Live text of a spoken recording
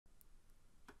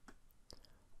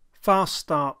Fast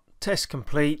Start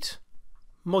TestComplete,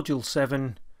 Module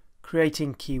 7,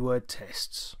 Creating Keyword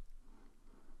Tests.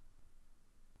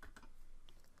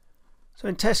 So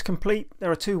in TestComplete there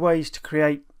are two ways to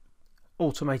create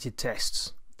automated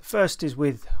tests. The first is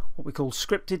with what we call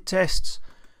scripted tests,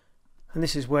 and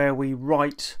this is where we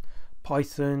write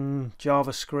Python,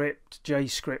 JavaScript,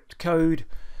 JScript code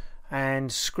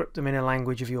and script them in a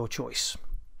language of your choice.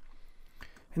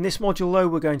 In this module though,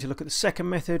 we're going to look at the second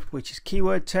method, which is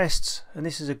keyword tests, and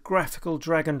this is a graphical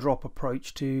drag and drop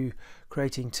approach to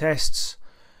creating tests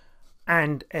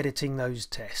and editing those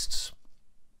tests.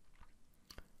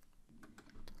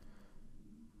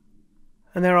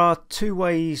 And there are two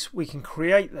ways we can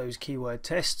create those keyword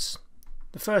tests.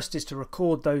 The first is to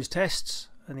record those tests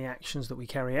and the actions that we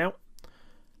carry out,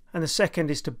 and the second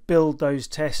is to build those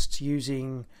tests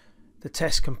using the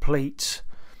TestComplete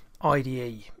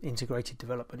IDE, Integrated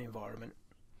Development Environment.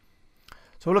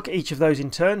 So we'll look at each of those in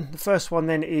turn. The first one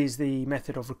then is the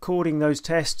method of recording those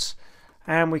tests,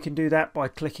 and we can do that by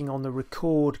clicking on the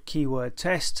record keyword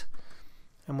test,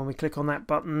 and when we click on that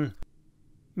button,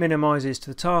 minimizes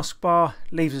to the taskbar,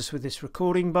 leaves us with this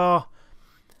recording bar,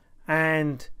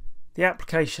 and the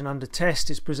application under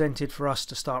test is presented for us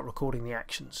to start recording the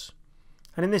actions.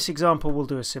 And in this example we'll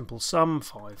do a simple sum,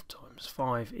 5 times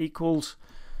 5 equals,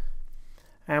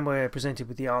 and we're presented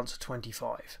with the answer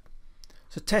 25.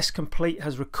 So TestComplete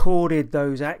has recorded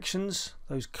those actions,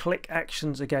 those click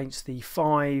actions, against the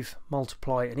 5,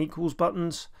 multiply and equals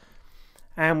buttons,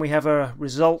 and we have a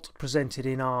result presented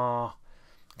in our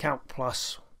Calc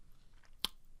Plus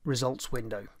results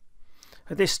window.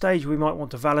 At this stage we might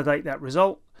want to validate that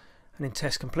result, and in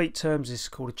TestComplete terms this is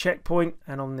called a checkpoint,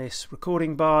 and on this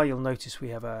recording bar you'll notice we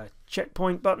have a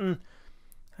checkpoint button,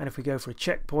 and if we go for a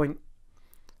checkpoint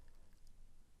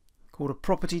called a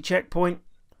property checkpoint,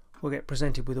 we'll get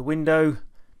presented with a window,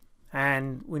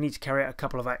 and we need to carry out a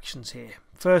couple of actions here.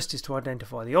 First is to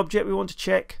identify the object we want to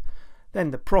check,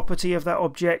 then the property of that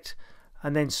object,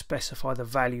 and then specify the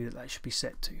value that should be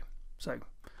set to. So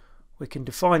we can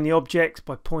define the object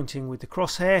by pointing with the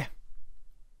crosshair.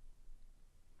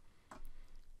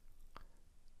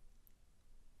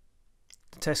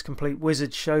 The TestComplete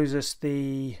wizard shows us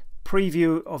the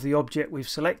preview of the object we've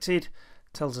selected,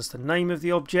 tells us the name of the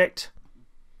object.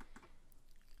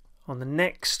 On the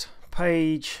next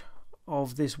page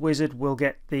of this wizard we'll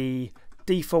get the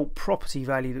default property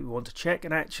value that we want to check,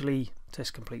 and actually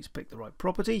TestComplete's picked the right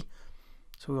property.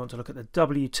 So we want to look at the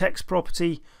W text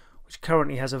property, which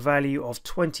currently has a value of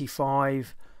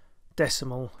 25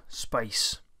 decimal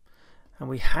space, and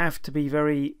we have to be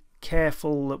very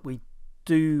careful that we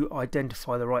do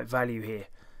identify the right value here.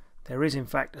 There is in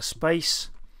fact a space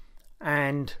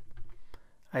and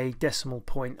a decimal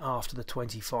point after the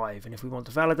 25, and if we want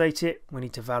to validate it we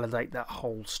need to validate that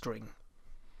whole string.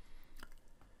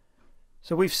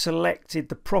 So we've selected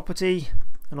the property,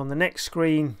 and on the next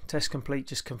screen TestComplete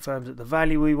just confirms that the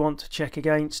value we want to check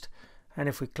against, and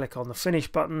if we click on the finish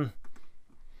button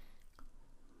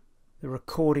the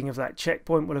recording of that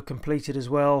checkpoint will have completed as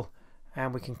well,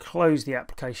 and we can close the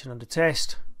application under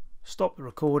test, stop the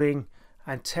recording,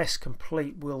 and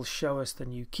TestComplete will show us the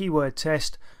new keyword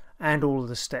test and all of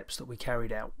the steps that we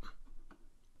carried out.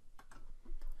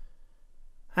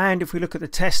 And if we look at the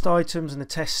test items and the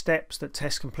test steps that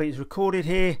TestComplete has recorded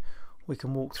here, we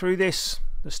can walk through this.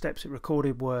 The steps it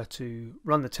recorded were to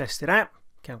run the tested app,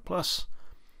 Calc Plus,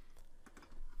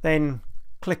 then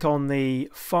click on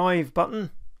the 5 button,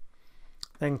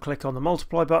 then click on the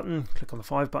multiply button, click on the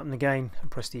 5 button again, and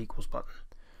press the equals button.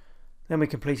 Then we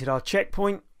completed our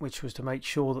checkpoint, which was to make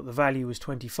sure that the value was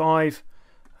 25,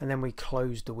 and then we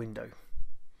closed the window.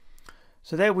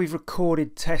 So there we've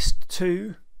recorded test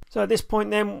 2. So at this point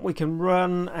then we can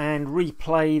run and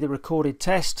replay the recorded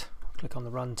test. Click on the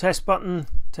run test button.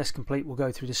 TestComplete will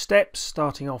go through the steps,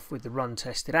 starting off with the run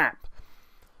tested app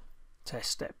test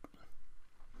step.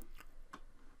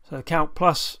 So the Calc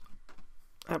Plus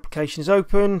application is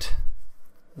opened,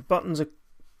 the buttons are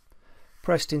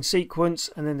pressed in sequence,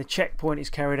 and then the checkpoint is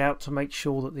carried out to make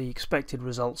sure that the expected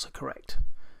results are correct.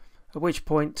 At which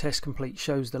point TestComplete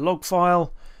shows the log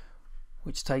file,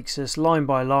 which takes us line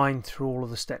by line through all of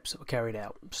the steps that were carried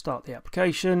out. Start the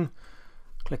application,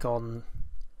 click on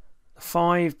the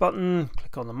 5 button,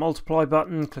 click on the multiply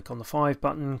button, click on the 5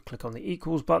 button, click on the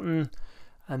equals button,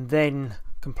 and then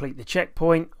complete the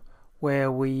checkpoint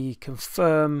where we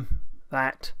confirm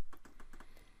that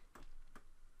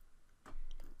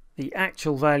the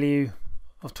actual value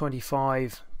of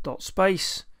 25 dot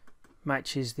space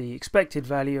matches the expected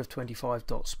value of 25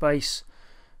 dot space.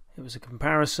 It was a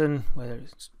comparison whether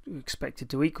it's expected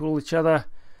to equal each other,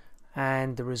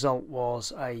 and the result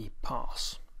was a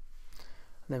pass.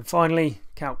 And then finally,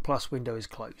 Calc Plus window is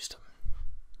closed.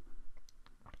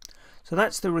 So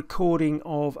that's the recording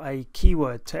of a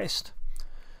keyword test.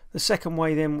 The second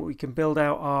way then we can build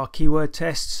out our keyword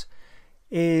tests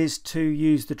is to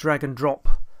use the drag and drop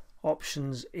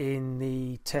options in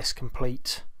the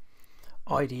TestComplete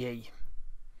IDE.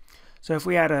 So if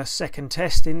we add a second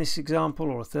test in this example,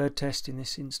 or a third test in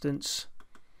this instance,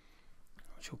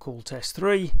 which we'll call test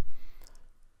 3,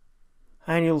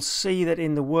 and you'll see that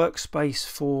in the workspace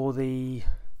for the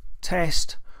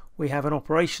test we have an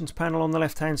operations panel on the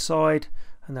left hand side,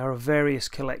 and there are various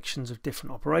collections of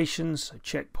different operations, so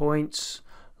checkpoints,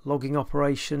 logging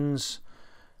operations,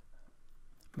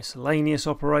 miscellaneous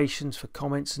operations for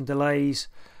comments and delays,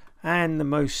 and the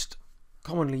most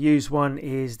commonly used one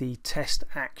is the test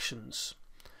actions.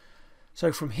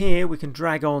 So from here we can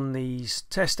drag on these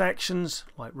test actions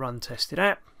like run tested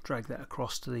app, drag that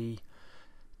across to the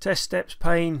test steps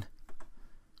pane,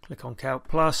 click on Calc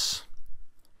Plus,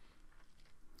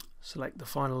 select the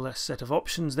final set of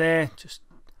options there, just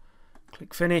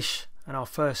click finish, and our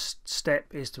first step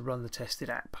is to run the tested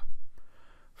app.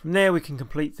 From there we can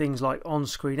complete things like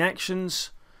on-screen actions,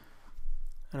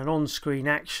 and an on-screen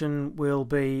action will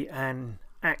be an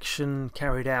action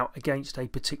carried out against a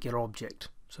particular object.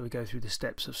 So we go through the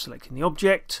steps of selecting the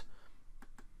object,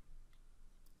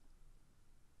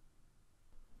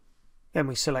 then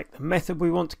we select the method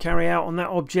we want to carry out on that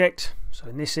object. So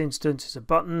in this instance it's a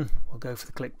button, we'll go for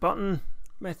the click button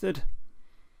method.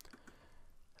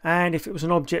 And if it was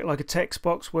an object like a text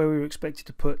box where we were expected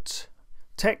to put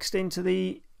text into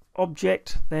the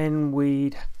object, then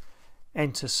we'd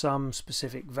enter some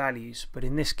specific values, but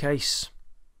in this case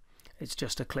it's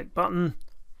just a click button,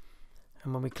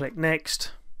 and when we click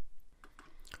next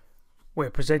we're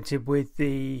presented with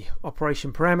the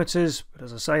operation parameters, but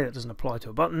as I say, that doesn't apply to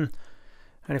a button.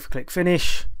 And if we click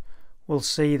finish, we'll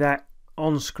see that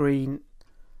on-screen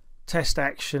test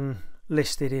action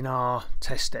listed in our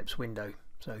test steps window.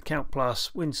 So Calc Plus,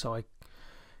 inside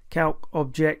Calc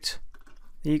object,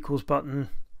 the equals button,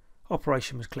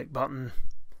 operation was click button,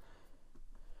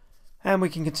 and we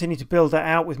can continue to build that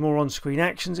out with more on-screen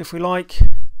actions if we like,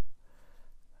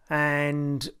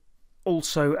 and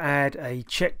also add a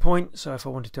checkpoint. So if I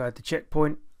wanted to add the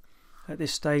checkpoint at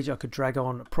this stage, I could drag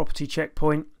on a property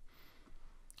checkpoint,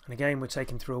 and again we're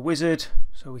taken through a wizard,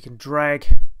 so we can drag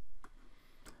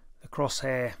the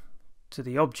crosshair to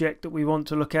the object that we want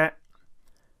to look at.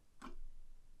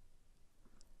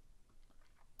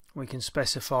 We can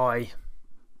specify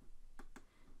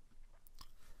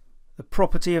the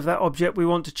property of that object we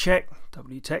want to check,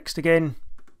 wtext again,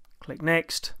 click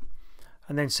next,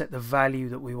 and then set the value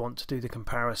that we want to do the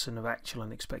comparison of actual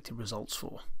and expected results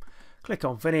for. Click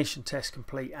on finish, and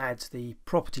TestComplete adds the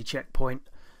property checkpoint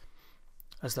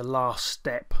as the last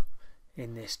step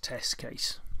in this test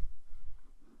case.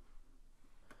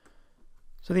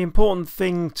 So the important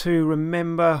thing to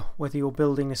remember, whether you're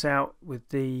building this out with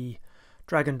the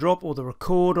drag and drop or the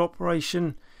record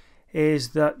operation, is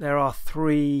that there are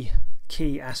three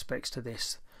key aspects to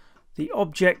this: the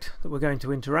object that we're going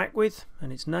to interact with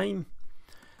and its name,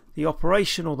 the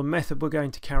operation or the method we're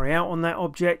going to carry out on that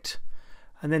object,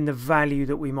 and then the value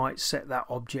that we might set that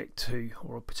object to,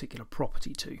 or a particular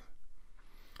property to.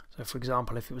 So for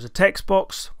example, if it was a text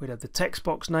box, we'd have the text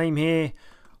box name here,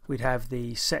 we'd have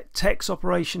the set text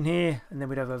operation here, and then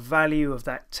we'd have a value of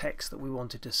that text that we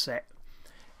wanted to set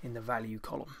in the value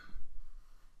column.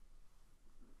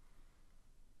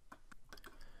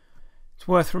 It's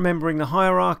worth remembering the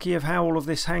hierarchy of how all of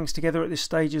this hangs together at this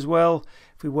stage as well.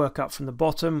 If we work up from the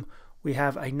bottom, we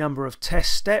have a number of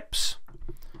test steps,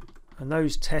 and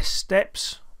those test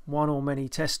steps, one or many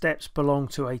test steps, belong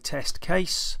to a test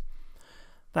case.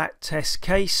 That test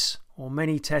case or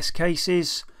many test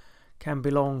cases can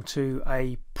belong to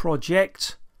a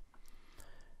project,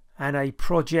 and a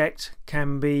project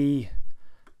can be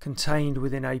contained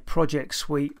within a project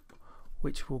suite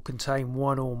which will contain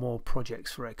one or more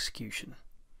projects for execution.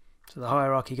 So the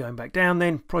hierarchy going back down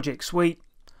then: project suite,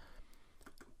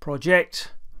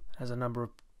 project has a number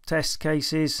of test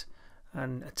cases,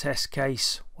 and a test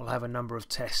case will have a number of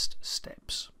test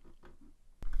steps.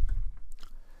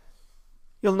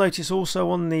 You'll notice also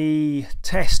on the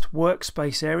test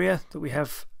workspace area that we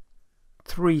have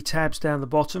three tabs down the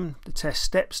bottom: the test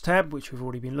steps tab, which we've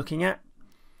already been looking at,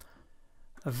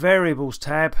 a variables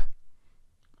tab,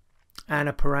 and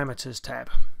a parameters tab.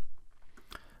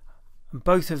 And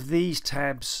both of these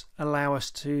tabs allow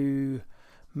us to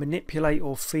manipulate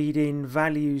or feed in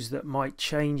values that might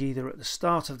change either at the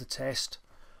start of the test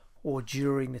or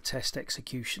during the test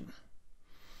execution.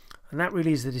 And that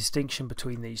really is the distinction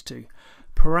between these two.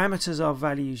 Parameters are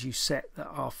values you set that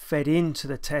are fed into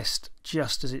the test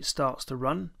just as it starts to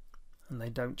run, and they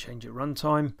don't change at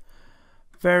runtime.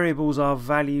 Variables are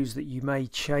values that you may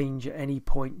change at any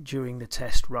point during the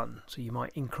test run, so you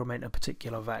might increment a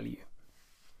particular value.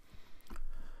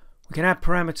 We can add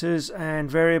parameters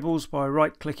and variables by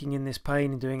right-clicking in this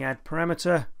pane and doing add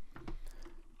parameter,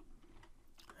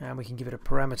 and we can give it a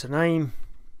parameter name.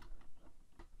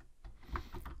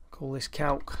 Call this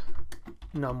calc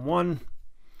num1,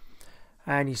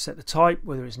 and you set the type,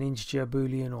 whether it's an integer,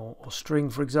 boolean or string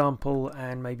for example,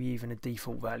 and maybe even a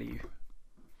default value.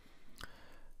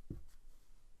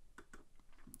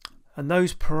 And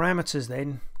those parameters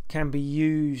then can be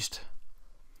used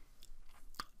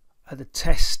at the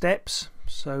test steps.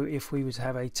 So if we were to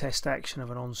have a test action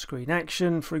of an on-screen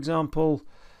action for example,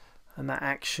 and that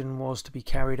action was to be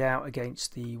carried out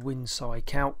against the WinSci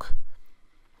calc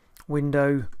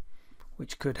window,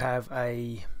 which could have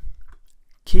a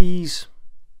keys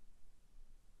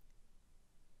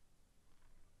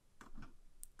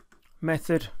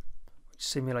method which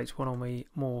simulates one or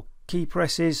more key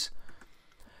presses,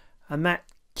 and that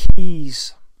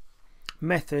keys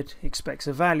method expects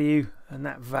a value, and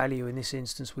that value in this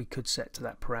instance we could set to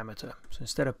that parameter. So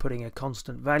instead of putting a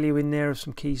constant value in there of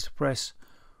some keys to press,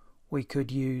 we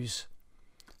could use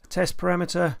a test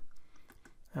parameter,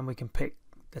 and we can pick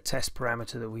the test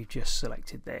parameter that we've just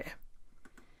selected there.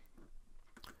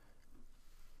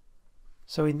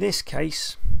 So in this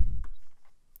case,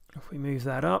 if we move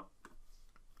that up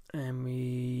and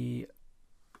we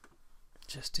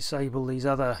just disable these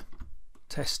other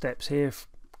test steps here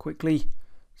quickly,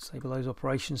 disable those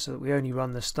operations so that we only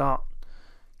run the start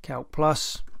calc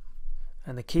plus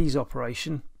and the keys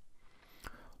operation,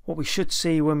 what we should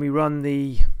see when we run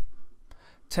the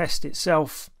test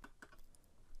itself,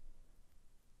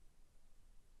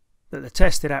 that the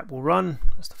tested app will run.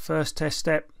 That's the first test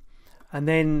step, and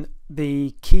then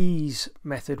the keys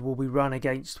method will be run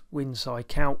against WinSci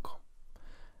calc,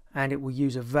 and it will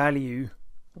use a value,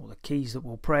 or the keys that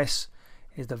we'll press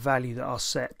is the value that are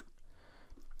set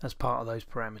as part of those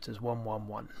parameters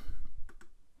 111.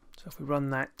 So if we run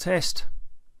that test,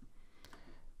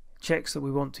 it checks that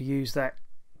we want to use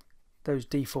those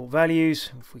default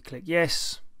values. If we click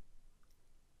yes,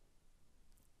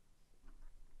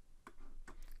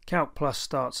 Calc Plus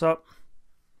starts up,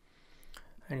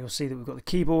 and you'll see that we've got the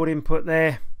keyboard input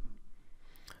there,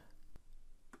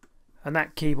 and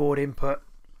that keyboard input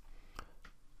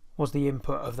was the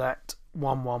input of that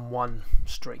 111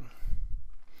 string.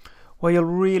 Where you'll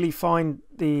really find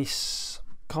this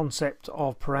concept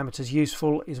of parameters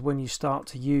useful is when you start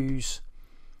to use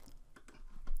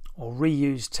or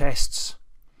reuse tests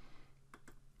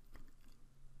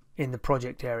in the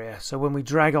project area. So when we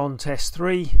drag on test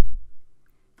 3,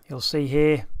 you'll see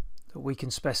here that we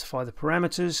can specify the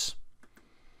parameters,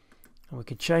 and we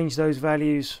can change those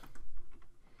values,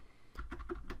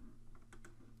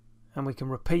 and we can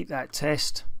repeat that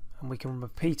test, and we can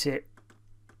repeat it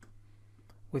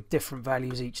with different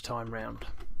values each time round.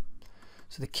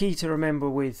 So the key to remember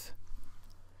with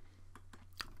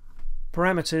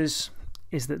parameters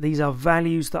is that these are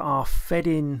values that are fed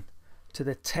in to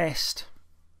the test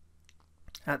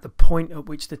at the point at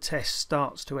which the test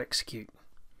starts to execute.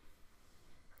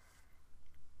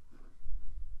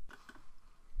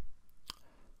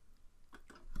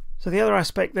 So the other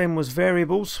aspect then was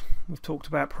variables. We've talked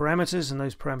about parameters, and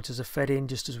those parameters are fed in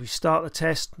just as we start the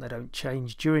test. They don't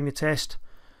change during the test.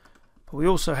 But we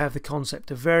also have the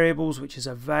concept of variables, which is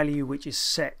a value which is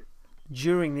set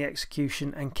during the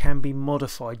execution and can be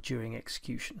modified during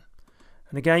execution.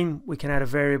 And again, we can add a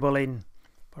variable in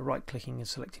by right-clicking and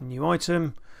selecting new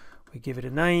item. We give it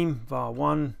a name,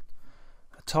 var1,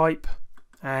 a type,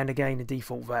 and again a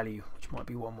default value, which might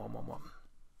be 1111.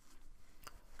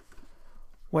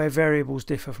 Where variables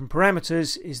differ from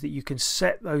parameters is that you can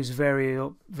set those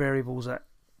variables at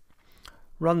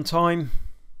runtime,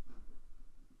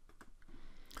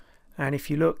 and if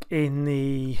you look in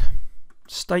the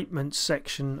statements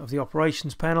section of the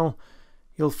operations panel,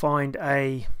 you'll find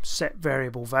a set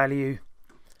variable value,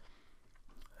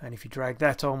 and if you drag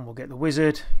that on, we'll get the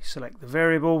wizard. You select the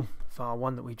variable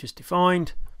var1 that we've just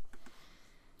defined,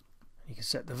 you can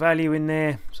set the value in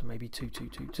there, so maybe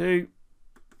 2222.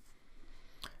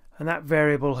 And that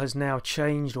variable has now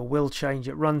changed, or will change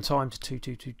at runtime, to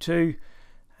 2222.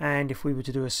 And if we were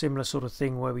to do a similar sort of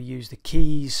thing where we use the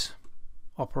keys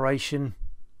operation,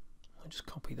 I'll just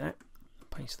copy that,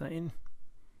 paste that in,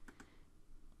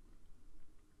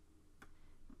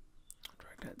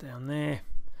 drag that down there.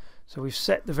 So we've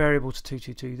set the variable to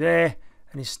 222 there,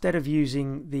 and instead of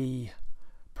using the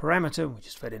parameter, we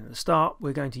just fed in at the start.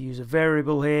 We're going to use a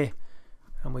variable here,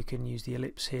 and we can use the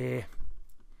ellipse here,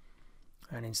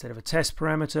 and instead of a test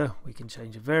parameter we can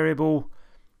change a variable,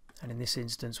 and in this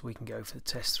instance we can go for the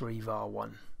test3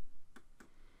 var1.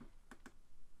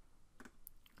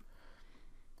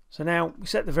 So now we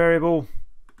set the variable,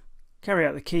 carry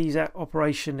out the keys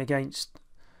operation against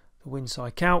the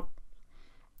WinSci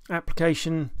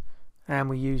application, and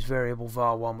we use variable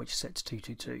var1 which is set to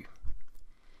 222.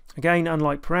 Again,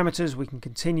 unlike parameters, we can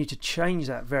continue to change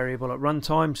that variable at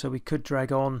runtime, so we could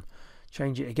drag on,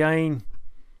 change it again,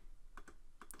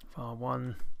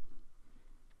 var1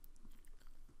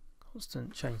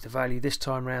 constant, change the value this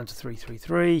time round to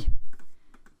 333,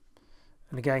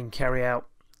 and again carry out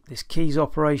this keys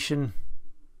operation,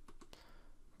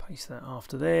 paste that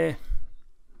after there,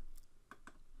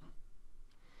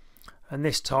 and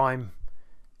this time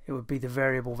it would be the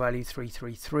variable value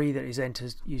 333 that is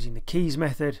entered using the keys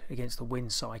method against the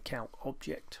WinSci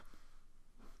object.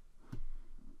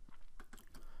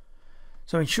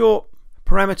 So in short,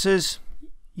 parameters,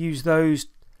 use those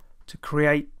to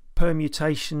create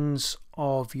permutations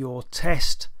of your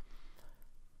test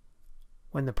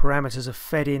when the parameters are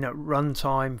fed in at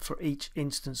runtime for each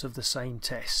instance of the same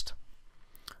test.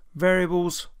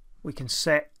 Variables we can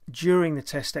set during the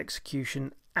test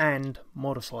execution and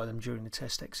modify them during the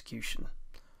test execution,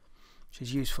 which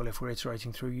is useful if we're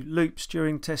iterating through loops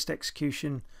during test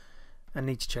execution and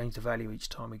need to change the value each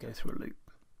time we go through a loop.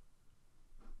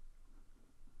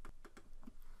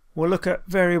 We'll look at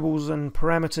variables and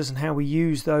parameters and how we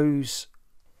use those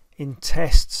in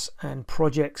tests and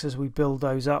projects as we build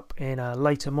those up in a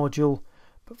later module,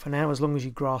 but for now, as long as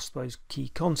you grasp those key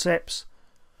concepts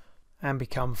and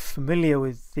become familiar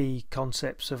with the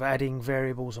concepts of adding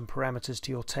variables and parameters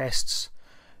to your tests,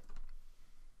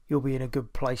 you'll be in a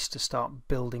good place to start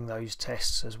building those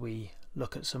tests as we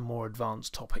look at some more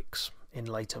advanced topics in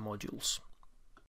later modules.